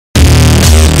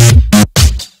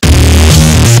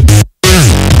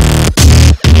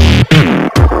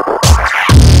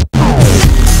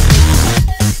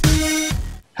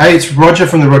Hey, it's Roger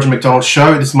from the Roger McDonald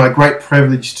Show. It is my great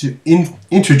privilege to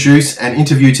introduce and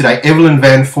interview today EVELINE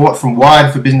van Fort from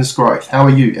Wired for Business Growth. How are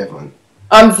you, EVELINE?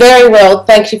 I'm very well.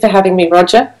 Thank you for having me,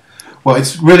 Roger. Well,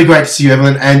 it's really great to see you,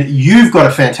 EVELINE, and you've got a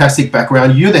fantastic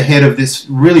background. You're the head of this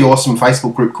really awesome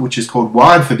Facebook group, which is called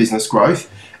Wired for Business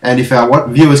Growth. And if our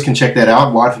viewers can check that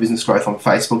out, Wired for Business Growth on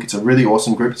Facebook, it's a really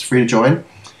awesome group. It's free to join.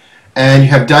 And you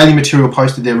have daily material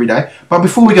posted every day. But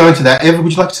before we go into that, Eva,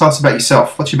 would you like to tell us about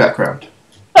yourself? What's your background?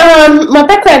 My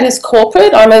background is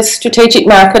corporate. I'm a strategic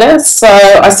marketer, so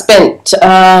I spent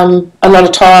a lot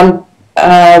of time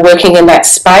working in that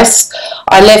space.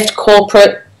 I left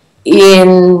corporate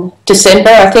in December,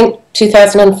 I think,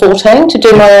 2014 to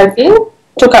do my own thing,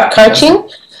 took up coaching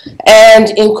and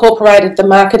incorporated the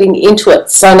marketing into it.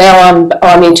 So now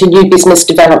I'm into new business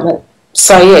development.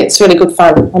 So yeah, it's really good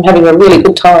fun. I'm having a really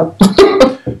good time.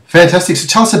 Fantastic. So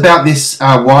tell us about this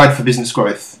Wired for Business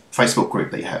Growth Facebook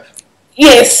group that you have.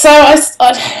 Yes, so I've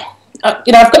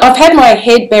had my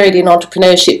head buried in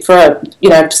entrepreneurship for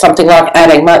something like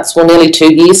 18 months, or nearly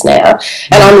 2 years now,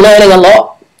 and I'm learning a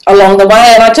lot along the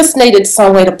way, and I just needed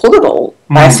somewhere to put it all,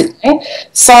 basically.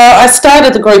 So I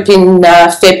started the group in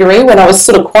February when I was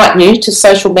sort of quite new to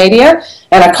social media,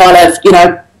 and I kind of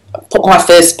put my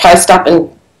first post up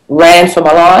and ran for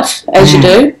my life, as you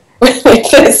do.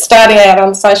 First starting out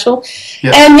on social,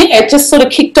 and it just sort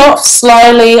of kicked off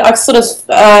slowly. I sort of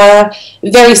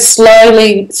very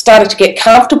slowly started to get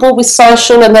comfortable with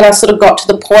social, and then I sort of got to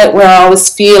the point where I was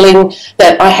feeling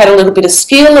that I had a little bit of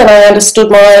skill and I understood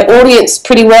my audience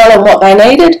pretty well and what they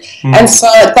needed. And so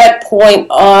at that point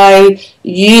I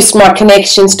used my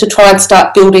connections to try and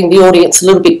start building the audience a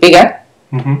little bit bigger.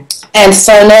 And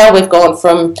so now we've gone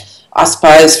from, I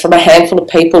suppose, from a handful of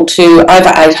people to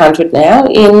over 800 now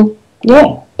in,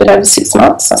 a bit over 6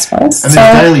 months, I suppose. And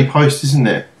there's daily posts, isn't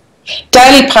there?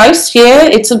 Daily posts, yeah.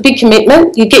 It's a big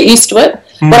commitment. You get used to it.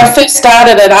 When I first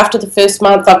started it, after the first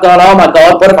month, I've gone, oh my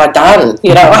God, what have I done?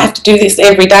 I have to do this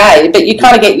every day. But you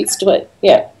kind of get used to it.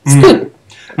 Yeah, it's good.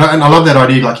 And I love that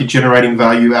idea, like you're generating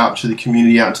value out to the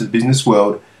community, out to the business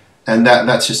world. And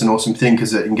that's just an awesome thing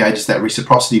because it engages that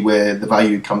reciprocity where the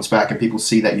value comes back and people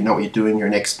see that you know what you're doing, you're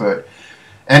an expert.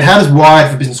 And how does Wired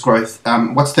for Business Growth,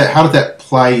 how does that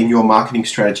play in your marketing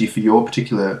strategy for your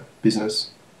particular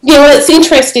business? Yeah, well, it's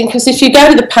interesting because if you go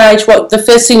to the page, the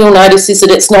first thing you'll notice is that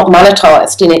it's not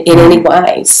monetized in any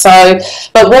way. So,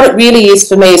 but what it really is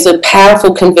for me is a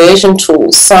powerful conversion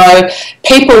tool. So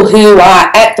people who are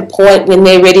at the point when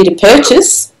they're ready to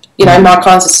purchase, my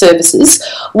kinds of services,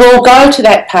 will go to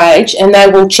that page and they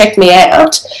will check me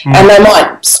out and they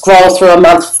might scroll through a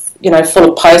month, full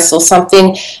of posts or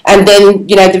something, and then,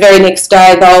 the very next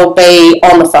day they'll be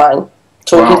on the phone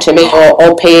talking to me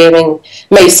or PMing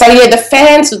me. So, the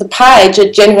fans of the page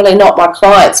are generally not my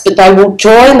clients, but they will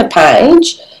join the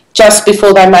page just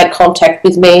before they make contact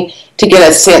with me to get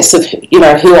a sense of,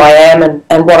 who I am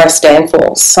and what I stand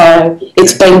for. So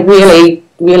it's been really,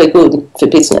 really good for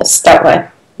business that way.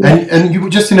 And you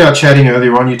were just in our chatting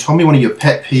earlier on, you told me one of your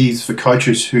pet peeves for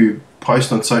coaches who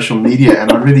post on social media,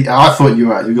 and I thought you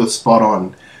were spot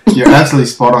on. You're absolutely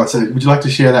spot on. So would you like to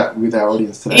share that with our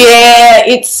audience today? Yeah,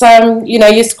 it's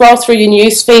you scroll through your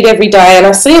news feed every day, and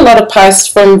I see a lot of posts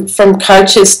from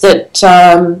coaches that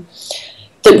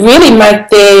really make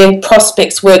their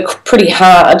prospects work pretty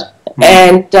hard.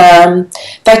 And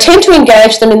they tend to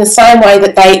engage them in the same way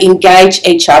that they engage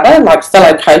each other, like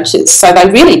fellow coaches. So they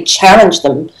really challenge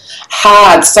them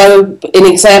hard. So an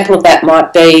example of that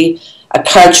might be a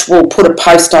coach will put a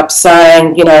post up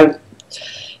saying,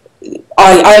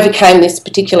 I overcame this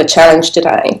particular challenge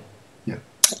today. Yeah.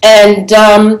 And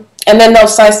then they'll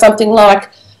say something like,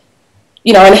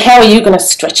 and how are you going to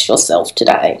stretch yourself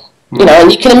today?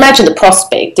 And you can imagine the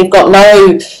prospect. They've got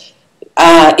no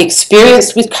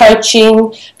experience with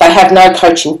coaching, they have no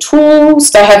coaching tools,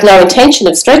 they have no intention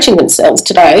of stretching themselves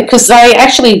today because they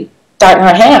actually don't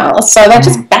know how, so they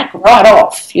just back right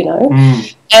off,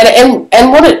 And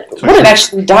what it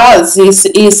actually does is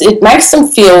it makes them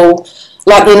feel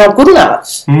like they're not good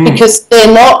enough because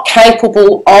they're not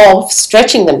capable of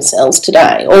stretching themselves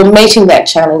today or meeting that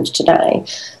challenge today.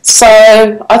 So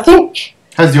I think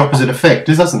has the opposite effect,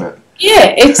 doesn't it?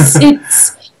 Yeah, it's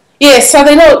yeah, so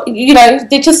they're not,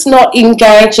 they're just not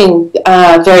engaging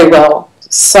very well.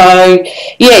 So,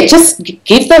 just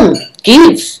give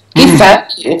value,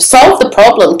 solve the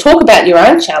problem, talk about your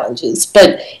own challenges,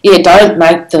 but, don't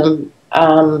make them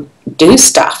do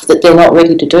stuff that they're not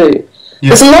ready to do. Yeah.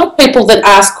 There's a lot of people that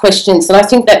ask questions, and I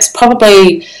think that's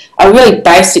probably a really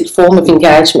basic form of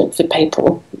engagement for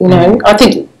people, I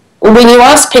think when you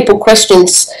ask people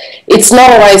questions, it's not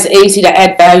always easy to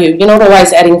add value. You're not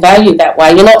always adding value that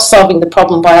way. You're not solving the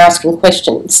problem by asking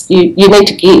questions. You need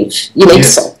to give. You need to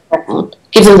solve the problem.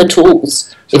 Give them the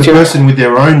tools. So the person with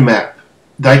their own map,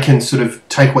 they can sort of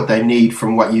take what they need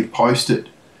from what you've posted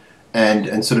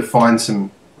and sort of find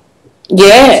some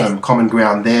common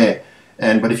ground there.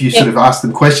 But if you sort of ask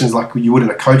them questions like you would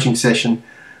in a coaching session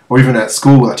or even at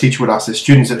school, a teacher would ask their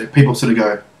students, that people sort of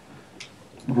go,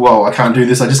 whoa, I can't do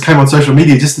this. I just came on social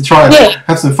media just to try and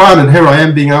have some fun, and here I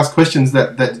am being asked questions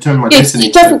that determine my destiny.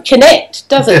 It doesn't connect,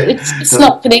 does it? It's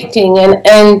not connecting,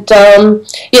 and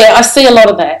I see a lot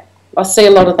of that.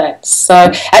 So,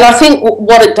 and I think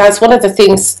what it does, one of the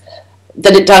things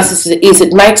that it does is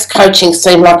it makes coaching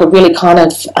seem like a really kind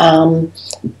of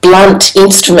blunt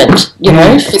instrument,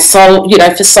 for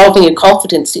solving your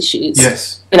confidence issues.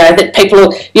 Yes. That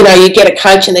people, you get a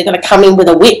coach and they're going to come in with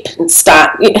a whip and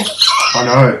start. I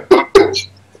know.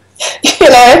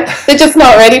 They're just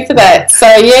not ready for that. So,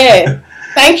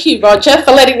 thank you, Roger,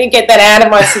 for letting me get that out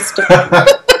of my system.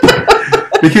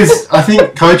 Because I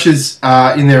think coaches,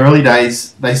 in their early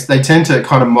days, they tend to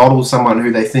kind of model someone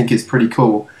who they think is pretty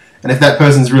cool. And if that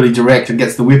person's really direct and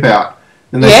gets the whip out,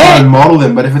 then they try and model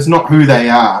them. But if it's not who they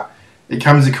are, it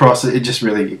comes across, it just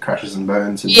really crashes and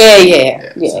burns. And,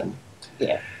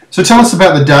 So tell us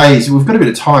about the days. We've got a bit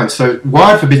of time. So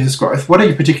Wired for Business Growth, what are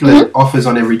your particular offers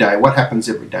on every day? What happens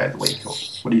every day of the week? Or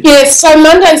what do you do? So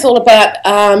Monday's all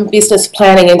about business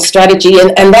planning and strategy,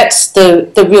 and that's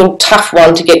the real tough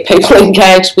one to get people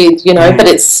engaged with, but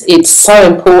it's so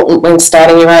important when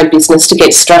starting your own business to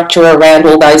get structure around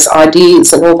all those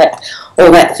ideas and all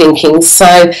that thinking.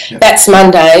 So that's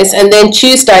Mondays, and then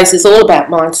Tuesdays is all about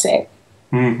mindset,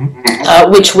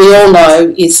 which we all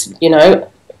know is,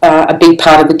 a big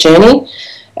part of the journey.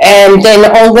 And then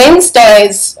on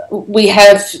Wednesdays we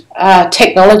have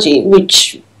technology,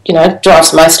 which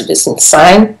drives most of us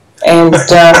insane. And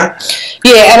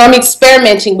and I'm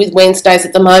experimenting with Wednesdays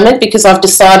at the moment because I've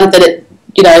decided that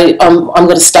I'm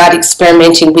going to start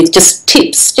experimenting with just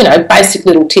tips, basic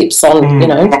little tips on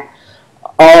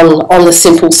on the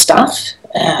simple stuff.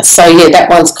 That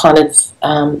one's kind of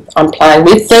I'm playing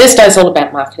with. Thursday's all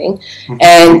about marketing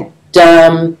and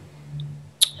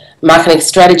marketing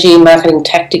strategy, marketing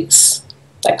tactics,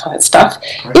 that kind of stuff.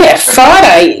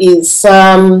 Friday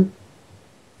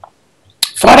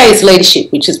is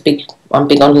leadership, which is big. I'm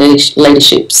big on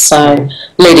leadership, so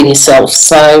leading yourself.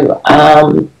 So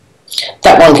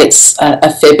that one gets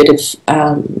a fair bit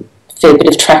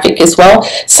of traffic as well.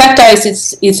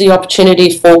 Saturdays is the opportunity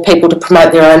for people to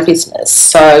promote their own business.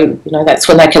 So that's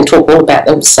when they can talk all about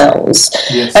themselves.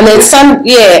 Yes. And then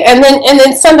and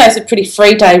then Sundays a pretty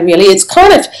free day. Really, it's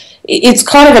kind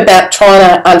of about trying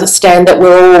to understand that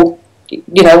we're all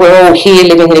here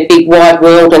living in a big wide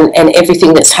world, and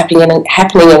everything that's happening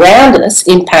around us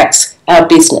impacts our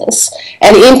business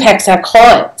and impacts our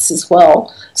clients as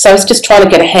well. So it's just trying to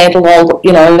get a handle on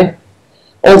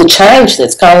all the change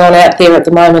that's going on out there at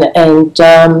the moment, and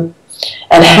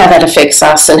how that affects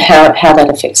us and how that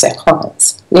affects our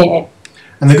clients. Yeah.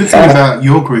 And the good thing about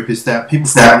your group is that people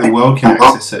from around the world can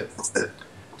access it.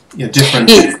 Different.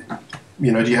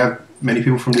 Do you have many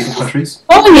people from different countries?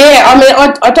 Oh yeah, I mean,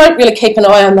 I don't really keep an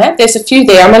eye on that. There's a few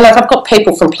there. I mean, I've got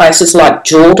people from places like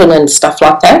Jordan and stuff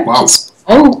like that. Wow. Which is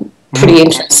pretty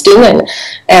interesting,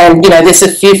 and there's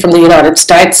a few from the United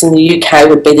States, and the UK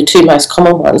would be the two most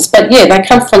common ones. But they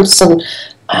come from some.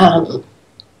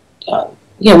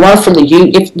 One from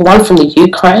the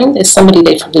Ukraine. There's somebody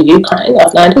there from the Ukraine,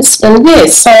 I've noticed, and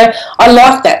so I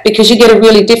like that because you get a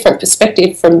really different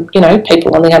perspective from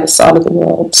people on the other side of the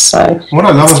world. So what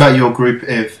I love about your group,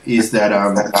 Ev, is that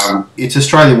it's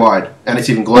Australia wide and it's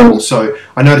even global. So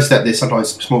I noticed that there's sometimes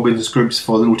small business groups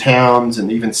for little towns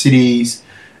and even cities.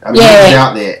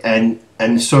 Out there, and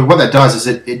so what that does is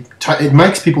it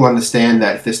makes people understand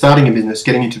that if they're starting a business,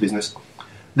 getting into business,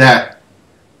 that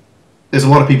there's a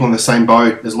lot of people in the same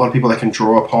boat. There's a lot of people they can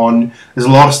draw upon. There's a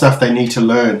lot of stuff they need to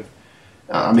learn.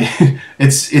 I mean,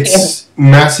 it's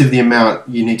massive the amount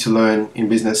you need to learn in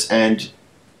business. And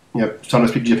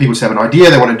sometimes people just have an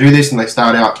idea, they want to do this, and they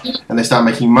start out and they start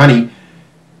making money.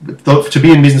 But to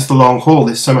be in business the long haul,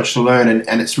 there's so much to learn,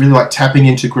 and it's really like tapping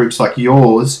into groups like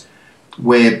yours,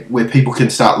 where people can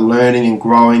start learning and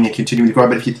growing and continuing to grow.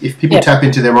 But if people tap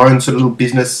into their own sort of little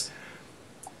business,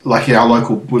 like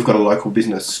we've got a local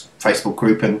business Facebook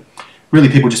group, and really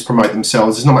people just promote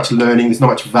themselves. There's not much learning, there's not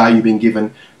much value being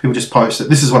given. People just post that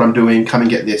this is what I'm doing, come and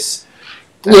get this.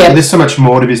 There's so much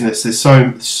more to business. There's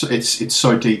it's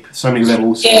so deep, so many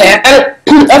levels. Yeah,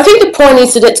 I think the point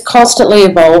is that it's constantly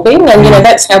evolving, and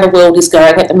that's how the world is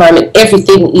going at the moment.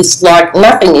 Everything is like,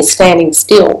 nothing is standing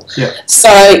still. Yeah. So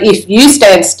if you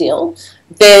stand still,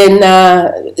 then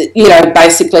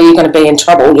basically you're going to be in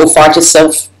trouble. You'll find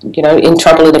yourself in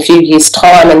trouble in a few years'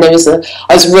 time. And I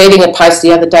was reading a post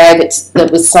the other day that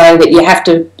was saying that you have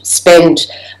to spend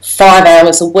 5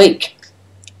 hours a week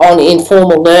on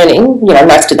informal learning.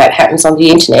 Most of that happens on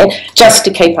the internet, just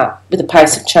to keep up with the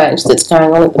pace of change that's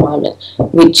going on at the moment,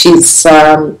 which is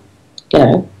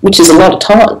which is a lot of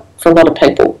time for a lot of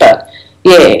people. But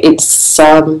yeah, it's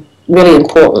really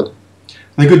important.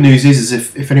 The good news is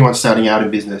if anyone's starting out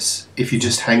in business, if you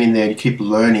just hang in there and you keep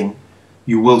learning,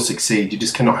 you will succeed. You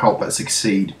just cannot help but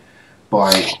succeed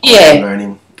by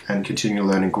learning and continue to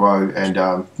learn and grow. And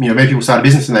many people start a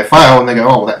business and they fail and they go,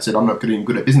 oh, well, that's it, I'm not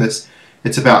good at business.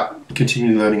 It's about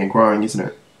continuing learning and growing, isn't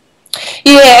it?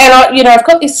 Yeah, and I've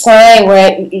got this saying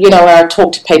where I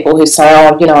talk to people who say,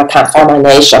 oh, I can't find my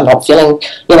niche, I'm not feeling,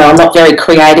 I'm not very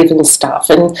creative and stuff,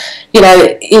 and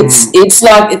it's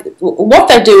like what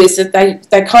they do is that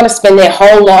they kind of spend their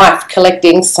whole life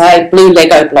collecting, say, blue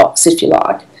Lego blocks, if you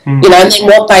like, and then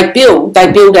what they build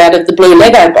out of the blue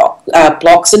Lego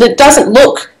blocks, and it doesn't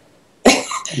look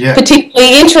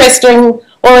particularly interesting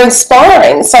or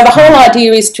inspiring. So the whole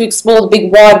idea is to explore the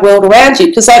big wide world around you,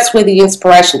 because that's where the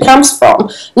inspiration comes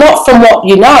from. Not from what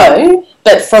you know,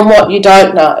 but from what you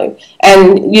don't know.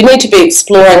 And you need to be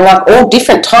exploring like all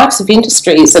different types of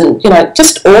industries and,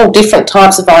 just all different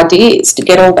types of ideas to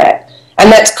get all that.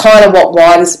 And that's kind of what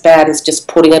Wide is about, is just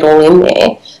putting it all in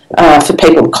there for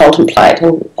people to contemplate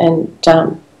and take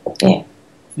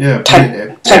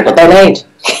what they need.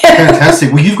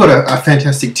 Fantastic. Well, you've got a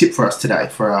fantastic tip for us today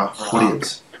for our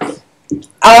audience.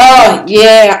 Oh,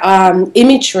 yeah,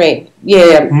 imagery.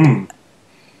 Yeah.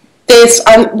 There's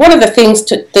one of the things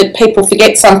that people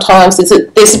forget sometimes is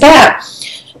that there's about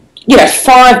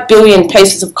 5 billion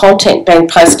pieces of content being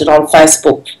posted on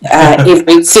Facebook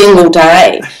every single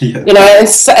day.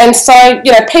 And so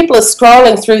people are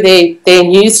scrolling through their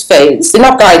news feeds. They're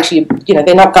not going to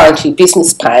your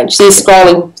business page. They're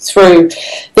scrolling through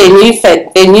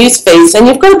their news feeds, and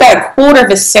you've got about a quarter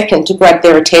of a second to grab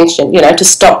their attention. To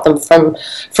stop them from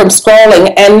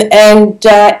scrolling,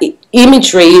 and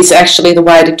imagery is actually the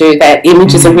way to do that.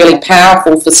 Images are really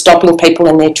powerful for stopping people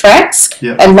in their tracks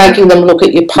and making them look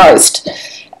at your post.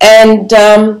 And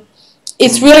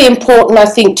it's really important, I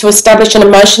think, to establish an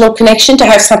emotional connection, to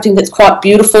have something that's quite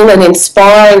beautiful and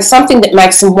inspiring, something that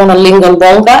makes them want to linger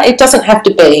longer. It doesn't have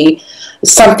to be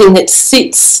something that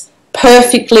sits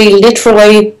perfectly,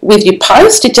 literally, with your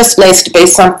post. It just needs to be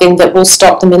something that will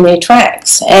stop them in their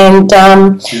tracks. And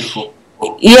beautiful.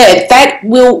 Yeah, that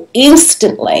will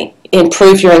instantly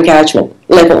improve your engagement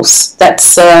levels.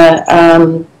 That's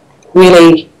a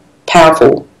really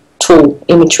powerful tool,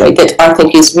 imagery, that I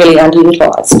think is really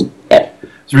underutilised. Yeah. I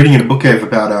was reading in a book, Ev,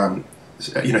 about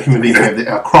human beings have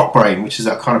our crop brain, which is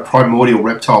our kind of primordial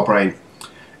reptile brain,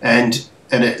 and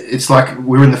it's like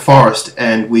we're in the forest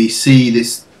and we see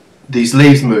these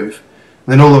leaves move,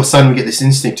 and then all of a sudden we get this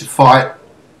instinct to fight,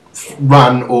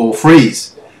 run, or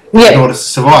freeze in order to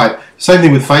survive. Same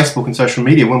thing with Facebook and social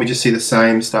media, when we just see the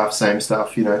same stuff,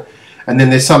 and then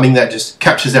there's something that just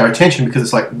captures our attention because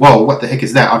it's like, whoa, what the heck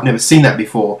is that? I've never seen that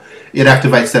before. It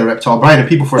activates their reptile brain, and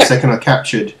people for a second are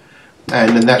captured,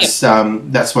 and then that's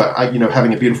what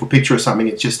having a beautiful picture or something.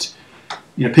 It's just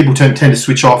people tend to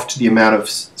switch off to the amount of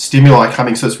stimuli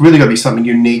coming, so it's really got to be something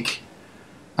unique.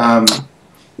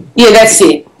 That's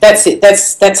it.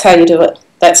 That's how you do it.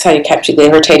 That's how you capture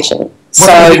their attention.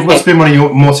 What's been one of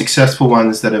your more successful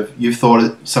ones that you've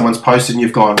thought someone's posted and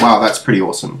you've gone, wow, that's pretty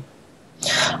awesome?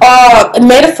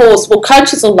 Metaphors. Well,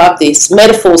 coaches will love this.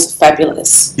 Metaphors are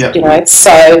fabulous. Yep.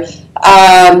 So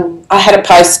I had a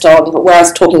post on where I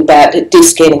was talking about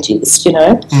disc energies,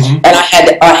 and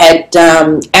I had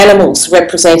animals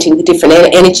representing the different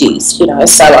energies, so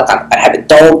I have a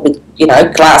dog with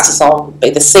glasses on, would be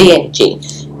the sea energy,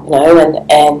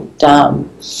 and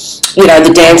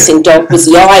the dancing dog was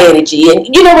the eye energy,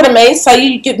 and you know what I mean. So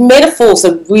metaphors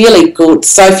are really good.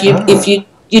 So if you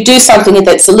do something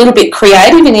that's a little bit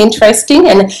creative and interesting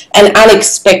and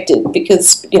unexpected,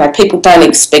 because people don't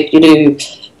expect you to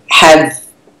have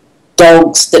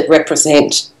dogs that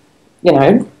represent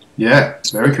very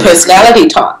personality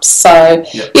types. So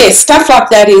stuff like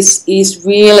that is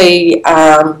really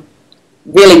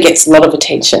really gets a lot of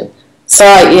attention. So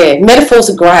metaphors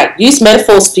are great. Use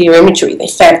metaphors for your imagery. They're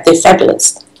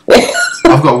fabulous.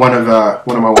 I've got one of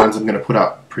my ones I'm going to put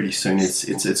up pretty soon.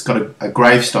 It's got a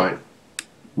gravestone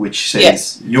which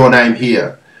says your name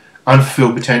here,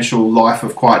 unfulfilled potential, life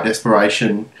of quiet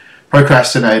desperation,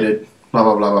 procrastinated, blah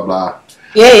blah blah blah blah.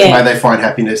 may they find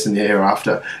happiness in the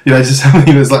hereafter. You know, just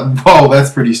something that's like, whoa,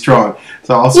 that's pretty strong.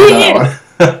 So I'll send that one.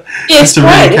 Yeah, it's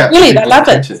great. Really, they love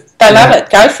it. They love it.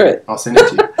 Go for it. I'll send it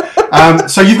to you.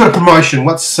 So you've got a promotion.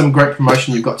 What's some great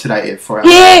promotion you've got today, Ev, for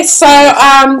our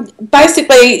so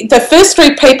basically the first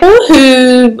 3 people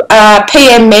who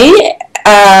PM me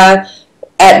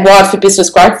at Wired for Business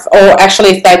Growth, or actually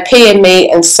if they PM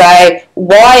me and say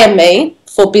wire me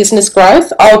for business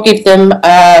growth, I'll give them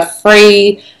a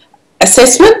free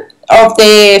assessment of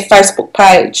their Facebook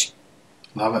page.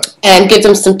 Love it. And give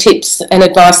them some tips and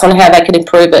advice on how they can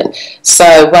improve it.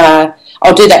 So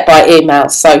I'll do that by email.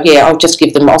 So yeah, I'll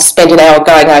spend an hour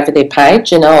going over their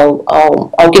page and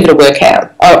I'll give it a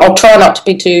workout. I'll try not to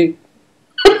be too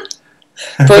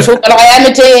brutal, but I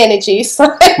am a D energy.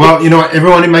 So. Well, you know what?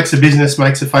 Everyone who makes a business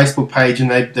makes a Facebook page,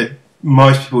 and they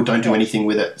most people don't do anything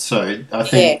with it. So I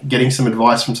think getting some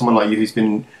advice from someone like you who's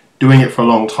been doing it for a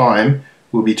long time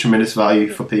will be tremendous value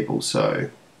for people. So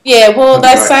yeah, well,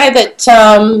 they say that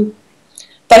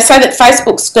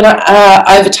Facebook's going to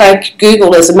overtake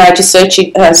Google as a major search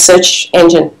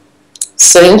engine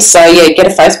soon. So yeah, get a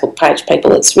Facebook page,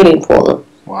 people. It's really important.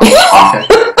 Wow. Okay.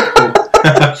 Cool.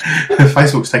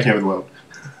 Facebook's taking over the world.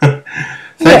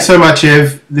 Thanks so much,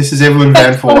 Ev. This is Evelyn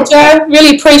Van Fort.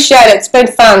 Really appreciate it. It's been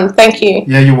fun. Thank you.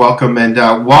 Yeah, you're welcome. And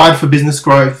Wired for Business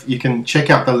Growth, you can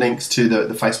check out the links to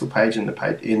the Facebook page in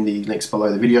the links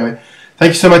below the video.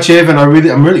 Thank you so much, Ev. And I'm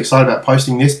really excited about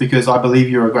posting this because I believe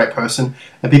you're a great person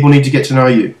and people need to get to know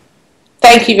you.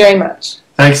 Thank you very much.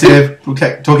 Thanks, Ev. We'll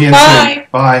talk again soon.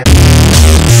 Bye.